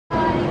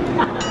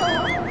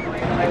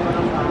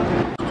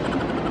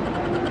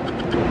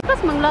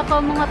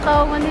manglakaw mga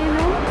tao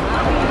manino.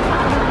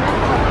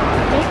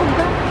 Ay, kung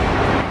ka.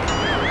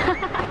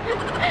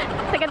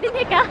 Sagatin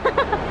ka.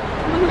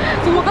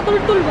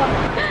 Sumakatultul ba?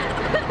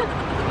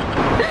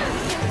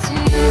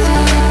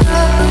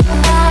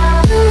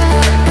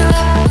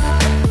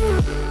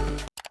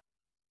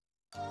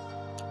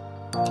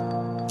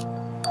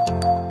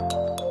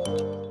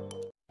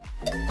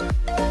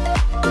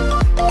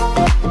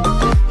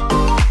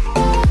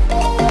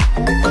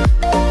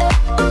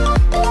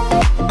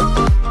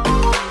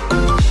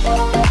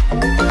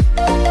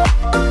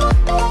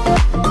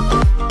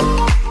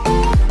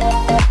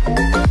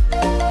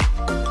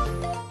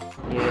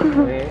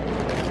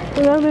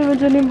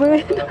 Diyan ba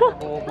yun?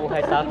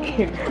 Bumubuhay sa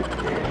akin.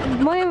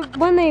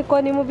 Manay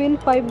ko, mo bin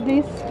 5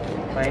 days.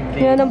 5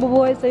 days. Yan ang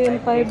bubuhay sa'yo in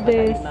 5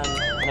 days.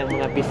 Ng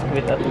mga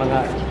biskuit at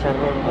mga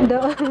chicharon.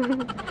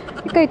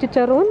 Ikay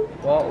chicharon?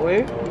 Wow,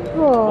 eh?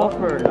 Oh.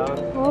 Wafer lang.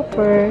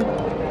 Wafer.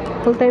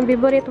 Full time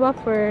favorite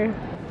wafer.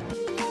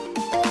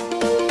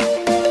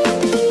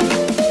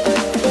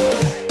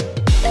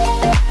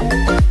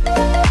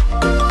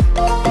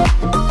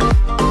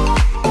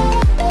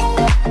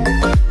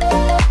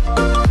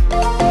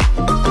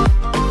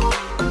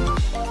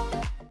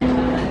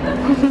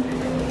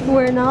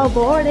 We're now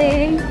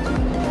boarding.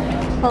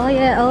 Oh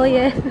yeah, oh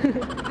yeah.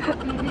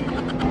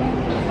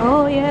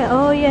 Oh yeah,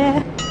 oh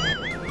yeah.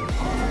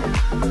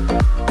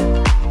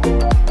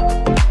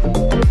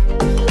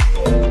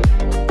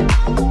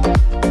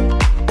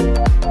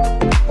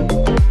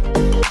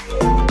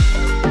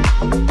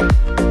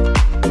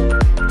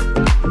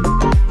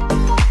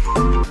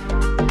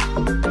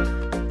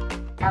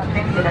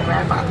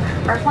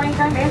 Our flight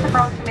time is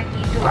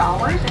approximately 2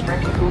 hours and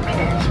 22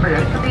 minutes. For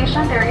your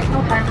information, there is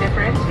no time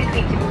difference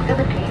between the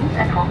Philippines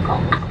and Hong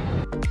Kong.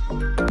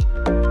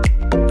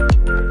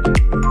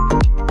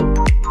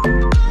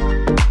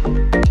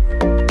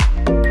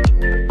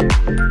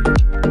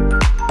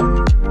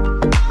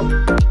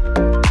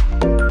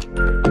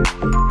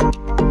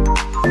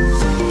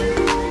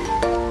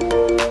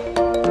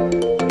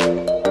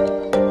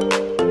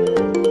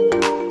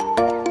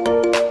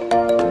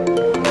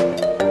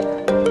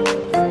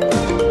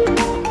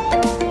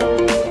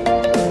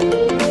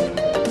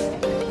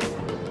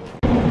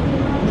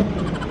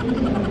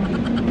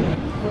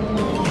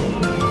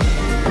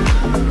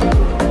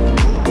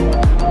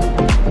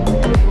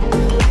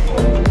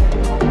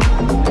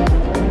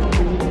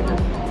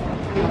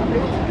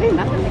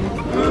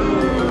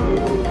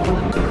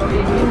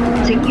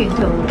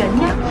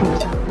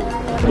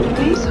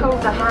 Please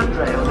hold the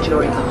handrail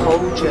during the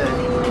whole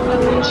journey.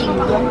 请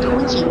沿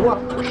途紧握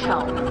扶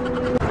手。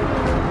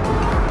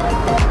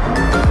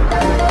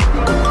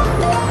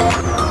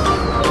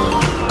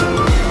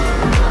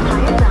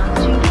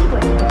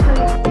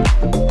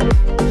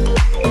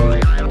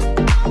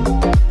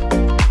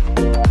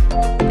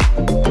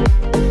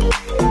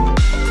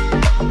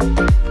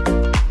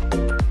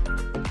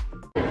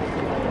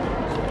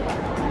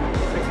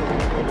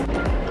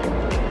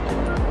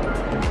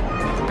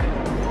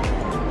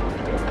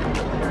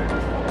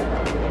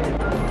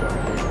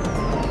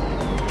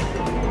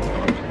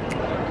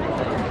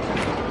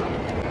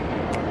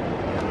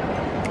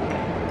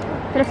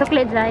 Terus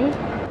suklet zai.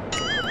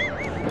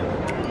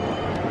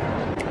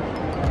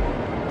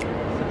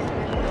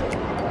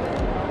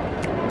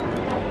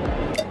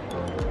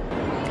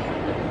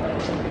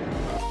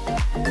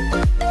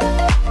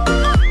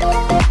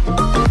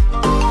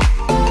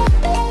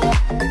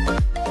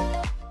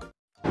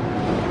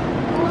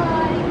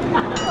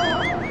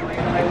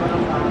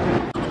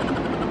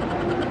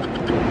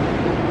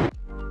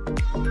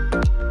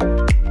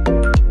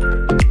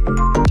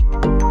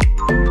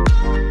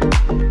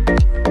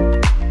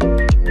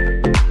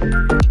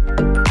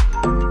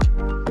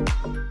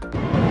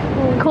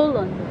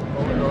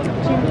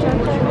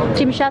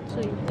 TSIM SHA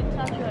TSUI.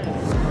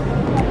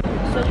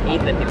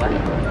 Ito, di ba?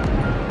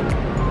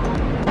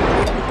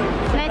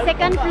 May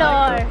second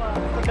floor.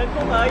 Pagkat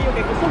ko kayo,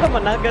 kaya gusto ka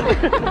managal.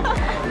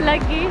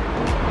 Lagi.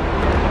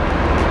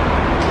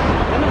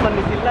 Ano ba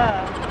ni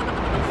sila?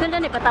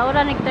 Sundan ni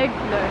patawran ng third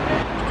floor.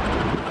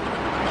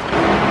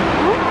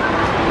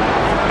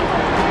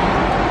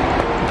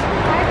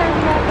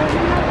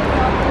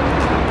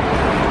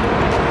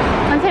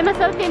 Mansay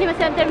masulti ni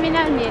masayang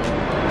terminal ni.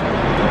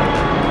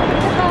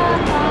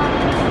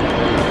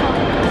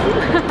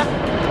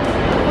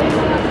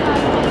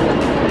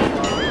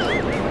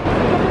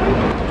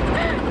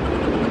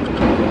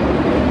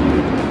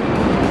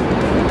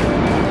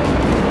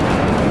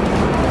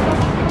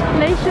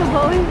 Leisure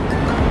boy.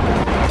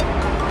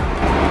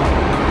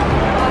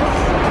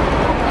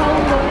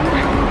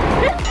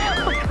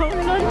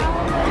 Pagkaulon.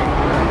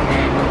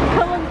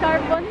 Kawang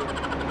carbon.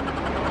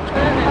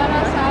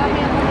 Para sa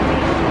amin.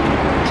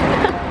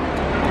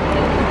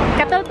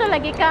 Katulto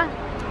lagi ka.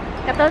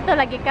 Katulto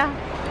lagi ka.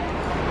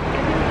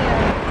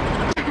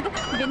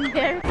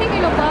 Binder. Sige,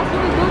 lokaso.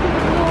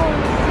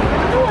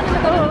 Ano na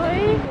to?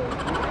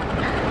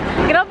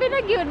 Grabe na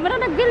yun. Mara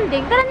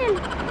nag-building. Tara niyan.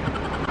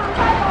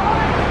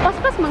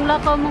 Pas-pas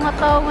manglakaw mga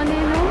tao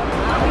manino.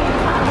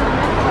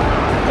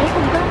 Ay,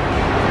 kung ka.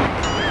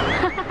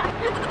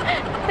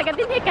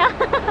 Taga-dinhi ka.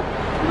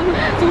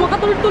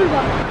 Sumakatultul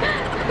ba?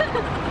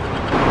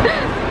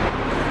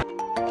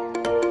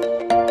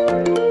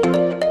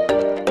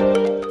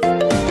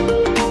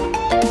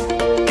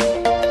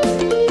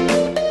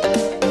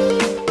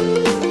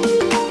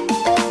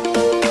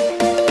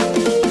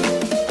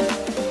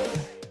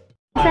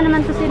 Saan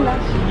naman to sila?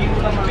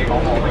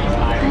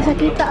 Ay,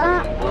 sakita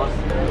ah.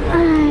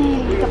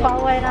 Ay,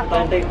 kapaway na ako.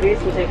 Pantay Chris,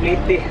 masay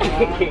plate.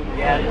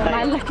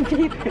 Malak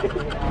dito.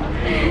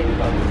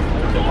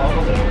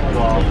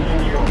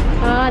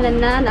 Ah,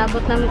 nanan,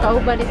 abot namin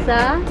kauban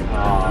isa.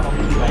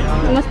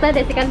 Kumusta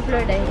dahil second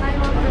floor dahil?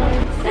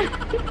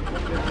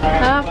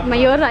 Ah,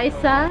 Mayora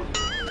isa.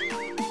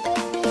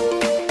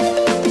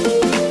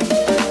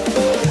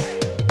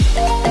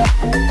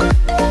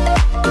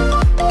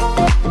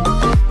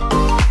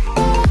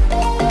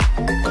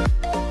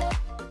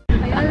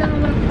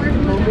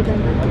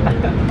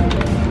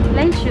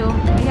 Line show,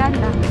 ayan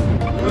na.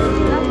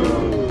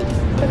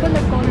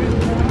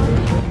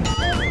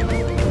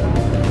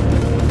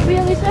 Uy,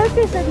 ang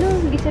is-artist, ano?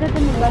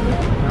 Gisiratan mo balik.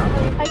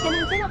 Ay,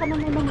 kanang sila ka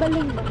naman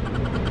magbaling ba?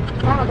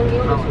 Ah, kung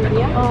yung gusto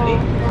niya? Oo.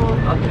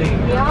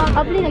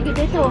 Abli, lagi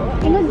dito.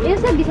 Ingon,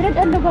 isa,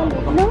 gisiratan na balik,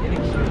 no?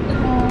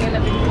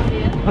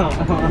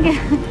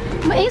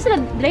 Yung sila,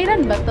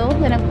 dryran ba to?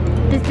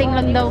 Testing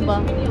lang daw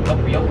ba?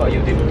 Kapiyang kayo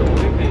dito.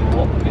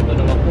 Walk dito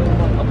na ako.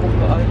 Ako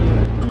kaayo.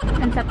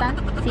 Ang sa ta?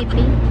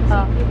 City?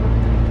 Oo.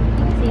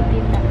 City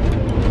ta.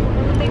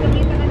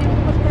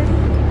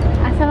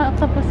 Asa ang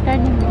octopus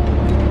card niyo?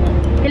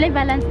 Ilay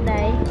balance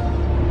day?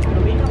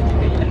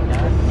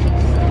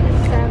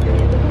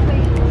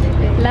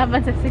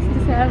 Laban sa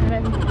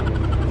 67.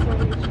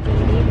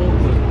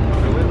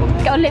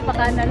 Kauli pa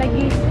ka na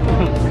lagi.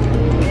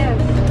 Yes.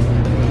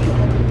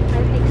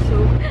 I think so.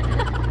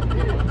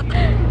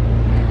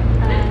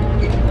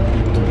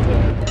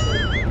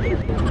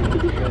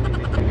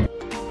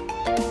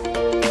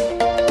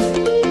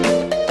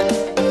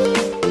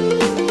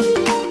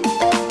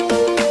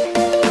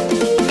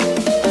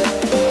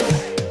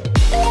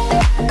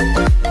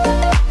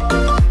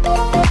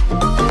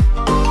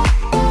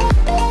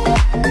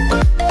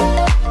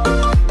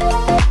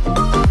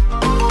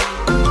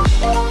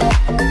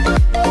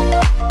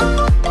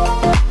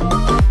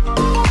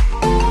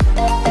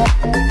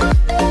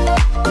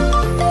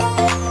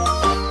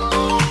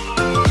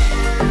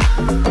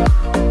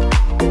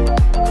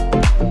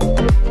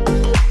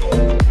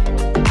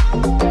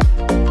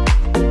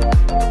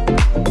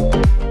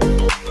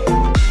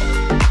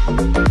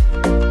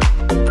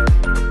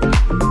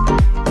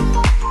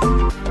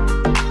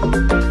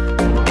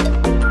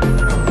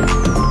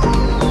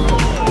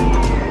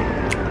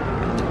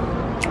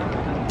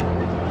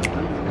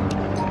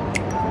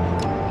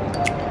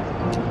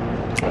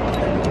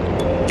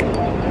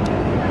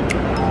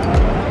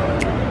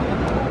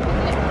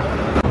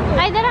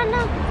 Ay, dara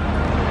na.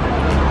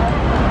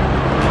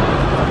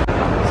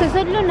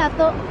 Susudlo na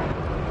to.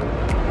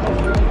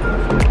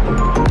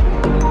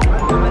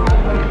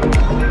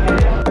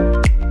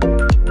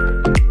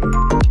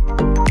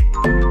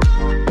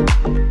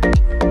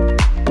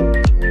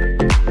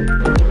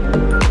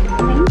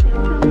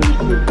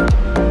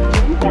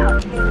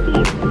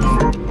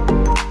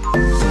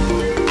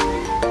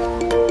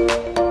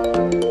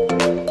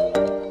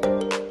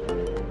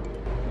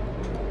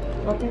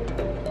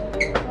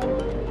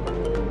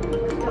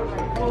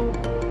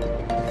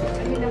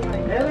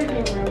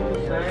 Everything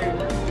inside.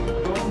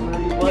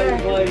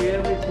 Buy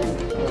everything.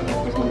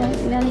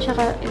 Ilan siya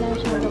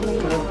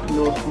kamay.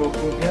 No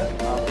smoking here.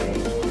 Okay.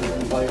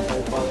 Wi-Fi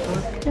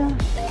password.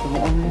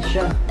 Tumuon na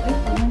siya.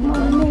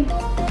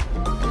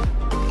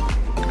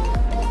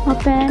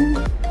 Open.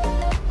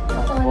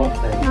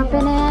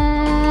 Open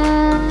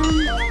and...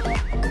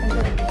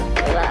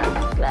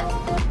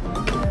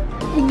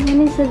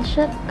 Ini sad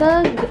siya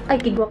kag... Ay,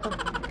 kigwa ka.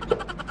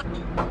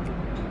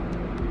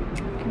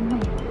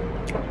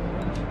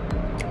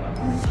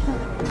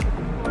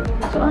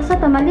 So, asa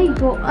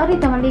tamaligo? Ari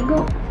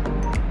tamaligo.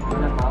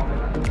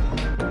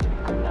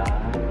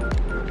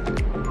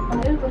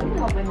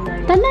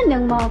 Tanan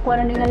yung mga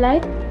kuha na nga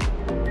light?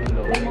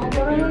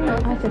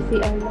 Ah, sa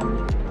CR lang.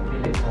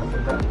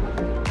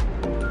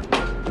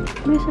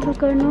 May sa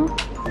lugar, no?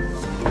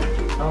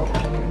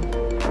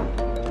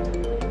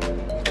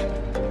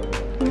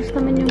 Gusto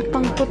naman yung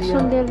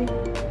pangputson deli.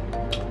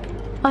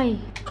 Ay.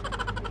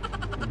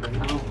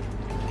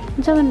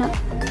 Ano sa na?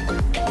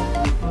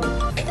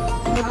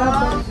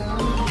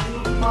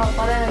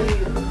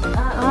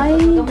 Ay.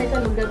 May sa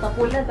lugar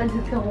tapula,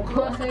 tanjud ka mo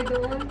ko. Ay,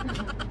 doon.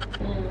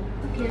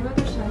 Kaya ba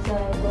siya sa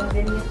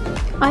golden yet?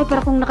 Ay,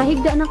 para kung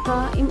nakahigda na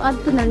ka, im-add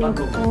to na rin.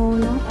 Oo,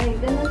 no? Ay,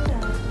 ganun siya.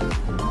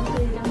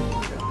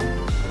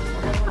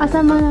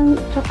 Asa man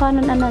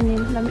tsakanan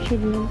ananin,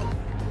 lampshade niyo.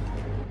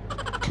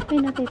 Ay,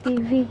 natay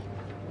TV.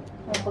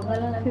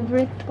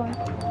 Favorite part.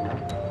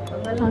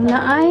 Ang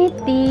naay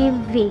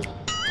TV.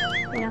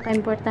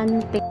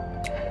 Pinaka-importante.